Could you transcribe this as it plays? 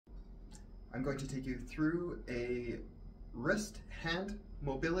I'm going to take you through a wrist hand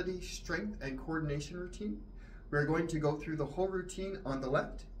mobility, strength, and coordination routine. We're going to go through the whole routine on the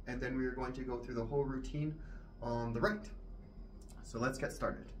left, and then we're going to go through the whole routine on the right. So let's get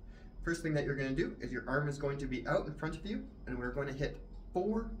started. First thing that you're going to do is your arm is going to be out in front of you, and we're going to hit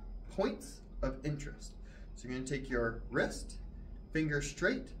 4 points of interest. So you're going to take your wrist, finger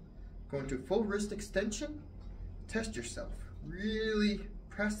straight, go into full wrist extension, test yourself. Really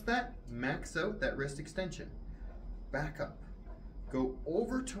press that, max out that wrist extension. Back up. Go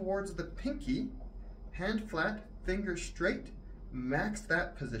over towards the pinky, hand flat, finger straight, max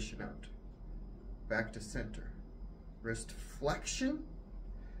that position out. Back to center. Wrist flexion,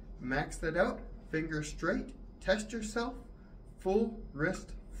 max that out, finger straight, test yourself, full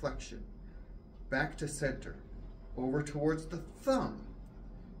wrist flexion. Back to center. Over towards the thumb.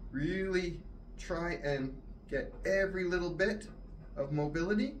 Really try and get every little bit of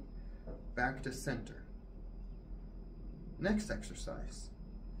mobility. Back to center. Next exercise.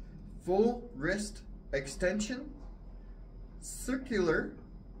 Full wrist extension, circular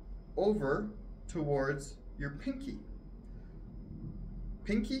over towards your pinky.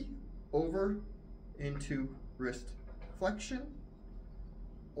 Pinky over into wrist flexion,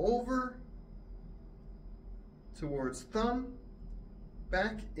 over towards thumb,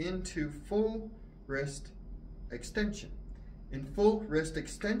 back into full wrist extension. In full wrist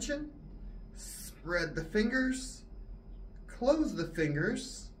extension, spread the fingers, close the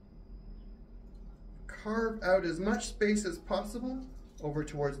fingers, carve out as much space as possible over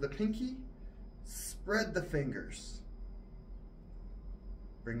towards the pinky, spread the fingers,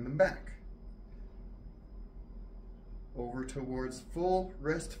 bring them back. Over towards full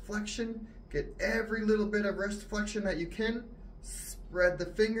wrist flexion, get every little bit of wrist flexion that you can, spread the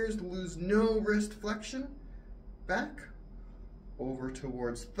fingers, lose no wrist flexion, back, over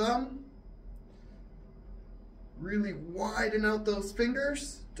towards thumb, really widen out those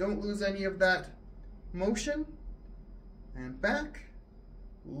fingers, don't lose any of that motion, and back,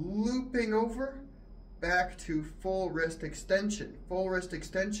 looping over, back to full wrist extension. Full wrist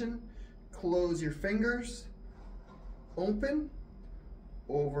extension, close your fingers, open,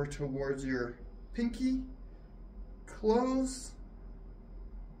 over towards your pinky, close,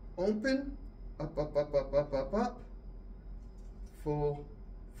 open, up, up, up, up, up, up, up, full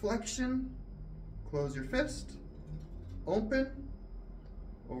flexion, close your fist, open,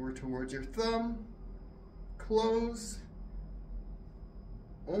 over towards your thumb, close,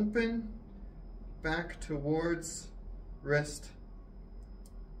 open, back towards wrist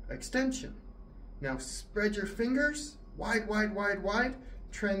extension. Now spread your fingers, wide, wide, wide, wide,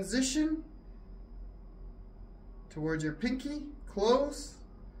 transition towards your pinky, close,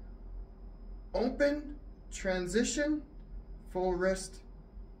 open, transition, full wrist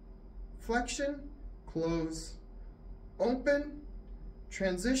flexion, close, open,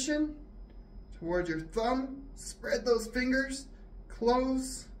 transition towards your thumb, spread those fingers,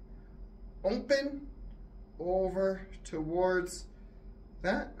 close, open, over towards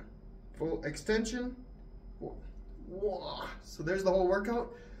that, full extension. So there's the whole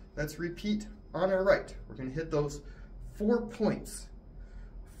workout. Let's repeat on our right. We're going to hit those 4 points.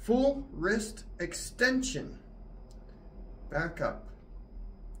 Full wrist extension. Back up.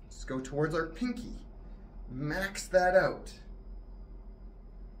 Let's go towards our pinky. Max that out.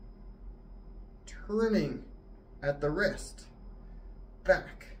 Turning at the wrist.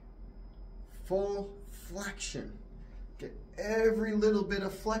 Back. Full flexion. Get every little bit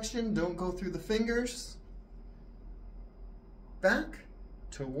of flexion. Don't go through the fingers. Back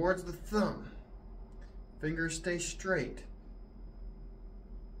towards the thumb. Fingers stay straight.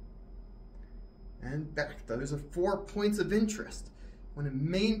 And back. Those are 4 points of interest. Want to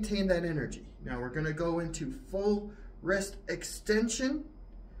maintain that energy. Now we're going to go into full wrist extension.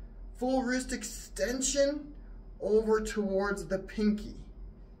 Full wrist extension over towards the pinky.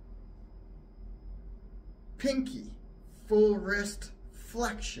 Pinky. Full wrist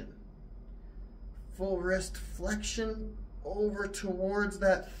flexion. Full wrist flexion over towards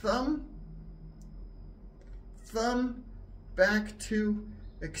that thumb. Thumb back to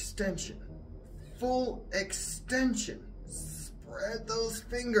extension. Full extension. Spread those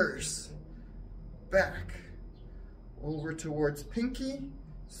fingers. Back. Over towards pinky.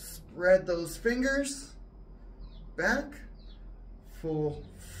 Spread those fingers. Back. Full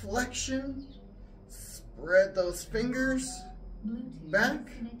flexion. Spread those fingers. Back.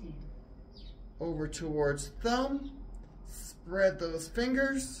 Over towards thumb. Spread those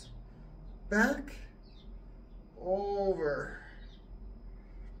fingers. Back. Over.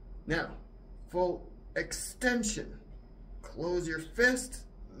 Now, full extension. Close your fist,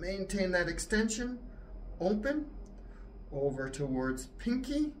 maintain that extension, open, over towards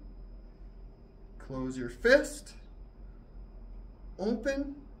pinky, close your fist,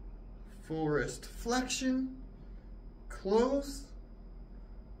 open, full wrist flexion, close,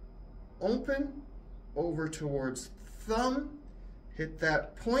 open, over towards thumb, hit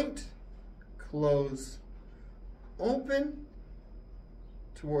that point, close, open,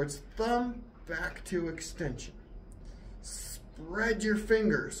 towards thumb, back to extension. Spread your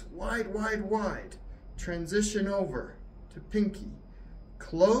fingers wide, wide, wide. Transition over to pinky.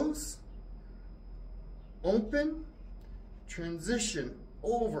 Close, open, transition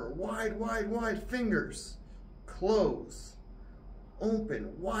over, wide, wide, wide fingers. Close,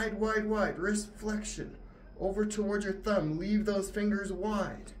 open, wide, wide, wide. Wrist flexion over towards your thumb. Leave those fingers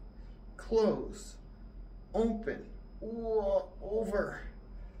wide. Close, open, over.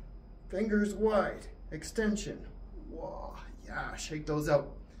 Fingers wide, extension. Whoa, yeah, shake those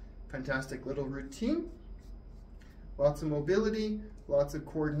out. Fantastic little routine. Lots of mobility, lots of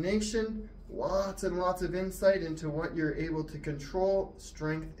coordination, lots and lots of insight into what you're able to control,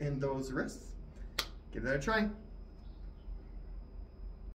 strength in those wrists. Give that a try.